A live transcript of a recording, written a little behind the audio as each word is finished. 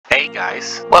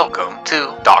guys, welcome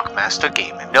to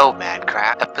DarkmasterGaming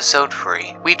NomadCraft episode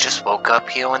 3. We just woke up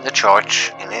here in the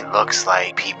church and it looks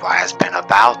like people has been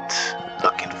about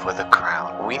looking for the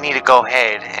crown. We need to go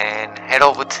ahead and head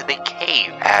over to the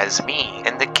cave as me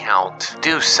and the Count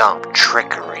do some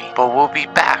trickery. But we'll be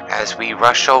back as we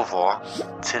rush over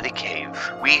to the cave.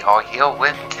 We are here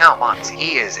with Count Monte.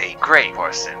 He is a great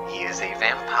person. He is a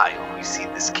vampire. We see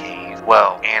this cave.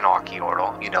 Well, Anarchy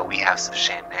order. You know, we have some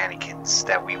shenanigans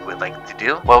that we would like to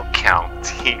do. Well, Count,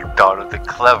 he thought of the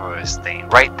cleverest thing.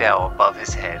 Right there above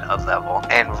his head, a level.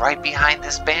 And right behind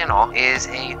this banner is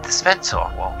a dispenser.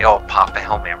 Well, it'll pop a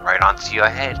helmet right onto your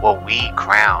head. Well, we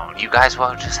crown. You guys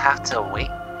will just have to wait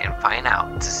and find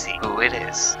out to see who it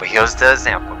is. But here's the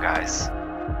example, guys.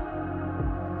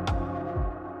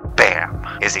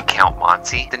 Bam! Is it Count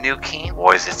Monte, the new king,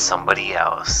 or is it somebody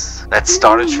else? Let's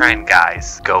start a trend,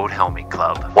 guys. Gold Helmet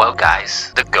Club. Well,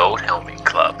 guys, the Gold Helmet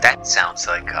Club. That sounds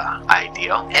like an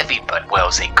idea. Everybody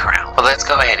wears a crown. But let's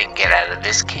go ahead and get out of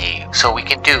this cave so we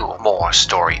can do more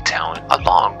storytelling,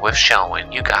 along with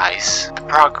showing you guys the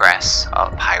progress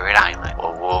of Pirate Island.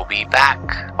 Well, we'll be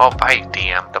back. Well, bye,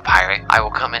 DM the pirate. I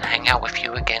will come and hang out with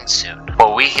you again soon.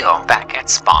 Well, we here back at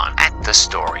spawn at the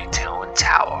storytelling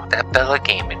tower that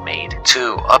BellaGaming made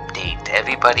to update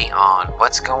everybody on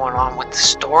what's going on with the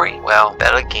story. Well,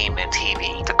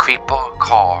 BellagamingTV, the creeper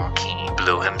car king,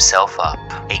 blew himself up.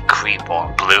 A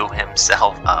creeper blew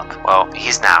himself up. Well,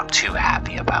 he's not too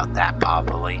happy about that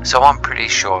probably. So I'm pretty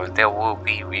sure there will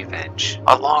be revenge.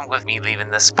 Along with me leaving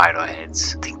the spider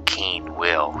heads, the king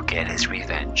will get his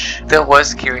revenge. There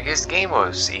was Curious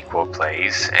Gamers equal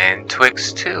plays and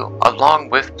Twix too, along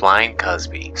with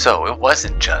BlindKubsy. So it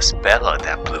wasn't just Bella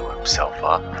that blew himself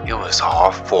up. It was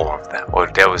all 4 of them. Well,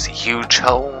 there was a huge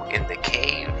hole in the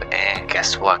cave, and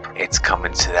guess what? It's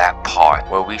coming to that part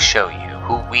where we show you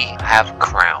who we have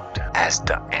crowned as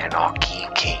the Anarchy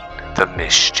King. The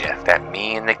mischief that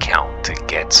me and the Count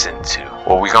gets into.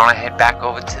 Well, we're gonna head back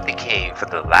over to the cave for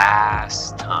the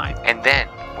last time, and then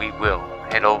we will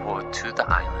head over to the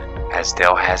island, as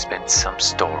there has been some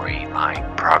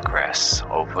storyline progress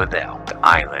over there. The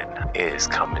island is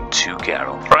coming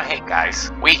together. But hey guys,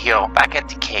 we here back at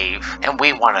the cave, and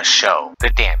we want to show the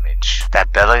damage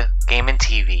that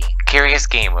BellagamingTV, Curious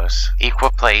Gamers,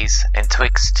 Equal Plays, and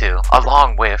Twix 2,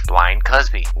 along with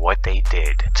BlindKubsy, what they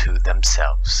did to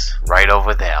themselves. Right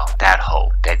over there, that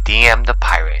hole that DM the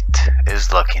pirate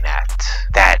is looking at.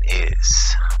 That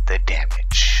is the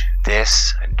damage.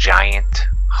 This giant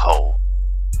hole.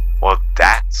 Well,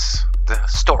 that's the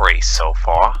story so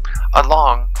far,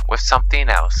 along with something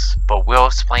else, but we'll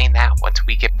explain that once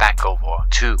we get back over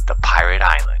to the Pirate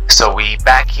Island. So we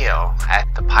back here at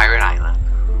the Pirate Island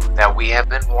that we have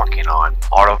been working on.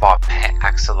 All of our pet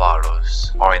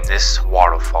axolotls are in this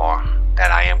waterfall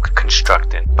that I am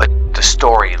constructing. But the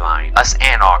storyline, us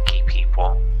Anarchy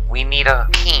people, we need a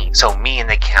king. So me and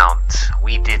the Count,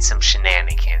 we did some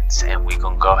shenanigans, and we're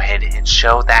gonna go ahead and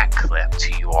show that clip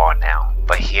to you all now.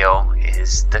 But here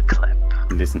is the clip.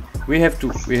 Listen, we have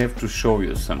to show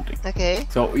you something. Okay.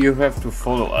 So you have to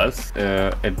follow us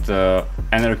at the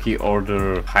Anarchy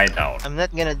Order hideout. I'm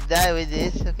not gonna die with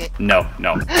this, okay? No.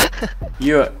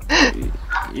 you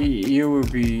will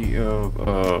be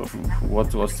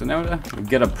what was the name of that? You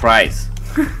get a prize.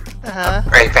 A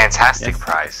fantastic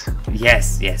prize.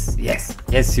 Yes,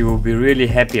 you will be really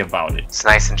happy about it. It's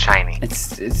nice and shiny.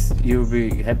 It's you'll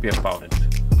be happy about it.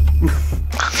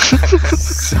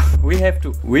 So we have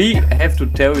to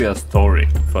tell you a story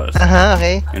first.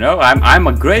 Okay. You know, I'm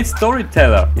a great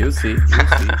storyteller. You see.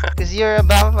 Because you're a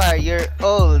vampire, you're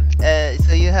old,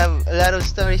 so you have a lot of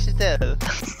stories to tell.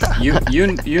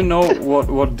 you know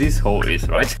what this hole is,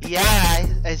 right? Yeah,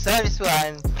 I saw this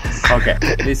one. Okay,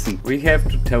 listen, we have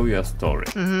to tell you a story.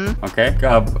 Okay,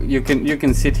 you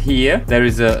can sit here. There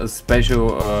is a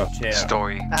special chair.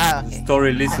 Story. Okay.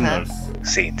 Story listeners.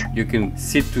 Seat. You can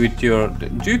sit with your.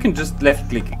 You can just left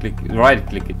click, right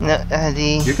click it. No,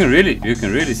 You can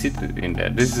really sit in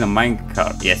there. This is a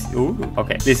minecart. Yes. Ooh.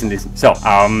 Okay. Listen. So,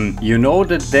 you know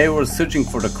that they were searching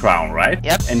for the crown, right?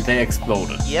 Yep. And they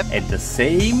exploded. Yep. At the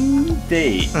same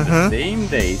day,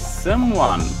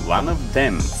 one of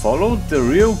them followed the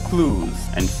real clues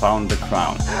and found the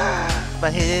crown.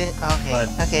 But he didn't.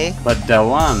 Okay. But the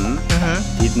one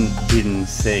didn't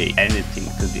say anything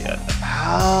to the other.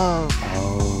 Oh.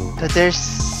 So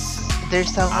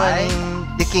there's someone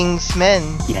in the King's Men.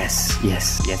 Yes.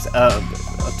 A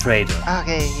traitor.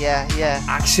 Okay, yeah.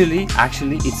 Actually,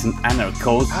 it's an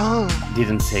anarchist. Oh.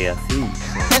 Didn't say a thing.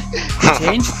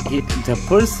 The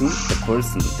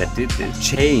person that did this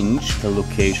changed the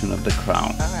location of the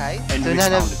crown. Alright. And So we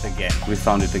none found of. it again. We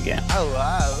found it again. Oh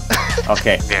wow.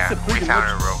 Okay. Yeah, we found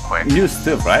it real quick. New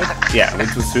stuff, right? Yeah,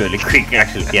 it was really quick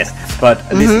actually. Yes, but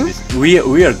listen,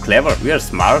 we are clever. We are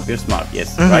smart. We're smart.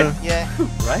 Yes, right. Yeah.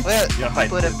 Right. Well, You're you right.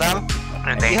 put a bump.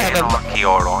 And they You have a- Anarchy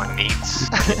or needs.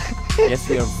 Yes,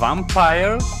 we are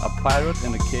vampire, a pirate,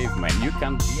 and a caveman. You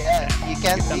can't. Yeah, you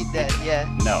can't beat that. Yeah.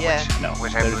 No. Yeah. No.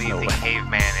 Which I there's believe no the way.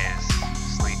 caveman is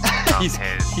sleeping from He's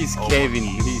his caving.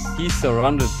 knees. He's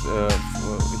surrounded.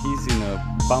 He's in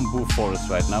a bamboo forest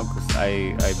right now because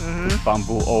I put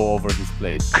bamboo all over his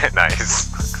place. Nice.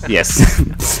 Yes.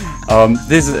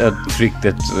 This is a trick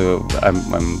that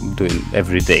I'm doing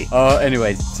every day.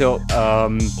 Anyway, so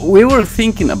we were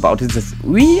thinking about it that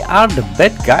we are the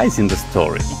bad guys in the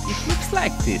story. It looks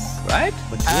like this, right?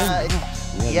 But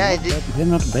Yeah, we're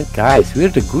not bad guys. We're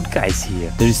the good guys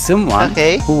here. There is someone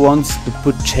who wants to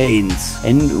put chains,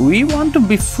 and we want to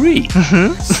be free.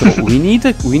 So we need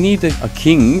a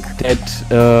king that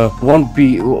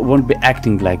won't be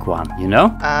acting like one. You know?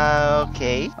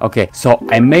 okay. Okay. So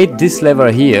I made this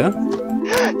lever here.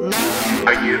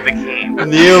 Are you the king?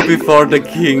 Kneel before the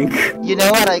king. You know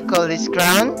what I call this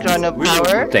crown? Crown of We will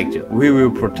power? protect you. We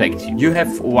will protect you. You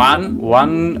have one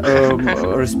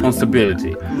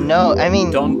responsibility. No, I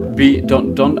mean,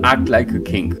 Don't act like a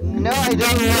king. no, I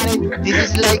don't want it. This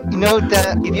is like, you know,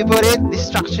 if you put it,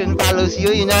 destruction follows you,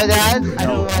 you know that? I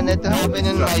don't want it to happen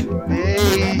in my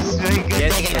face.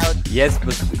 Take it out. Yes,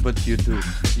 but you do.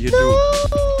 You No, do. I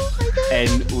don't.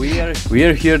 And we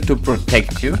are here to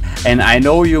protect you. And I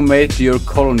know you made your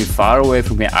colony far away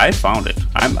from me. I found it.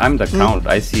 I'm the count.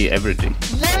 I see everything.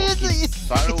 No, it's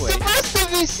far away. supposed to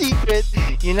be secret.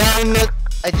 You know,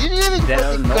 I didn't even There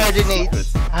are put the no coordinates.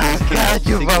 secrets. Oh god,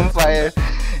 you vampire.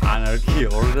 Anarchy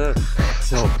order.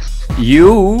 So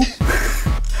you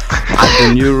are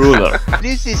the new ruler.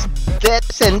 This is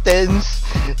death sentence.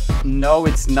 No,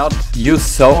 it's not. You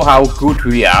saw how good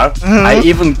we are. I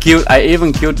even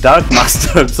killed Dark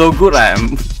Master. So good I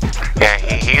am. Yeah,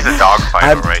 he's a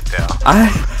dogfighter right there.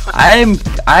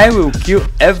 I will kill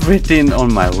everything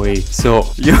on my way. So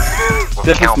you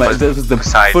that was the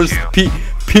first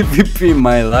PvP in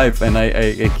my life, and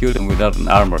I killed him without an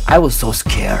armor. I was so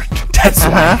scared. That's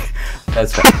why.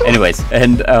 That's why. Anyways,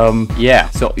 and yeah.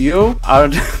 So you are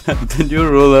the new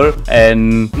ruler,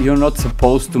 and you're not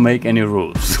supposed to make any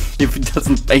rules if it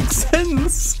doesn't make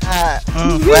sense.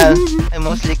 Well, I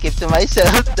mostly keep to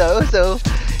myself though, so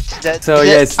that. So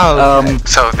yes.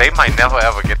 So they might never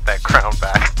ever get that crown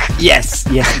back. Yes.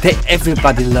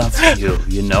 Everybody loves you.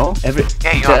 You know. Yeah,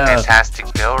 you're a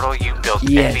fantastic builder. You build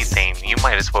Yes. anything. You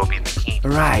might as well be the king.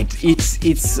 Right,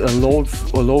 it's a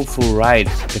lawful right.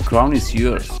 The crown is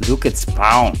yours. Look at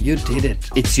Spawn. You did it.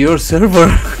 It's your server,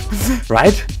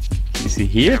 right? Is he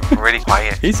here? Really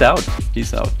quiet. He's out.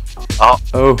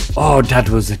 Oh, that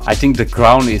was it. I think the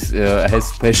crown has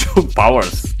special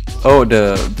powers. Oh,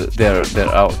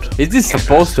 they're out. Is this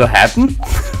supposed to happen?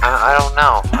 I don't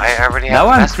know. I already Now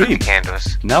have I'm messed with the creeped.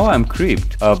 canvas. Now I'm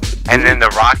creeped. And then the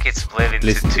rocket split into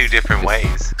Listen, two different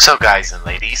ways. So guys and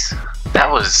ladies, that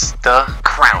was the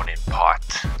crowning part.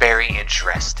 Very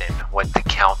interesting what the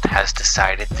Count has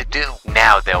decided to do.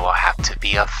 Now there will have to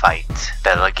be a fight.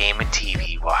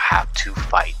 BellagamingTV will have to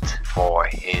fight for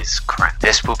his crown.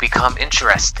 This will become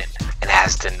interesting. And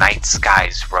as the night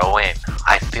skies roll in,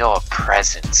 I feel a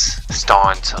presence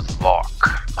starting to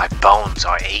lurk. My bones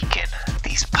are aching.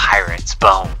 These pirates'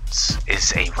 bones.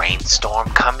 Is a rainstorm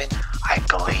coming? I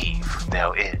believe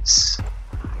there is.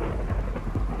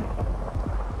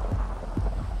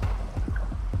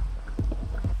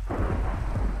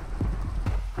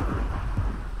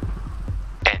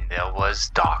 And there was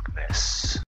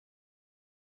darkness.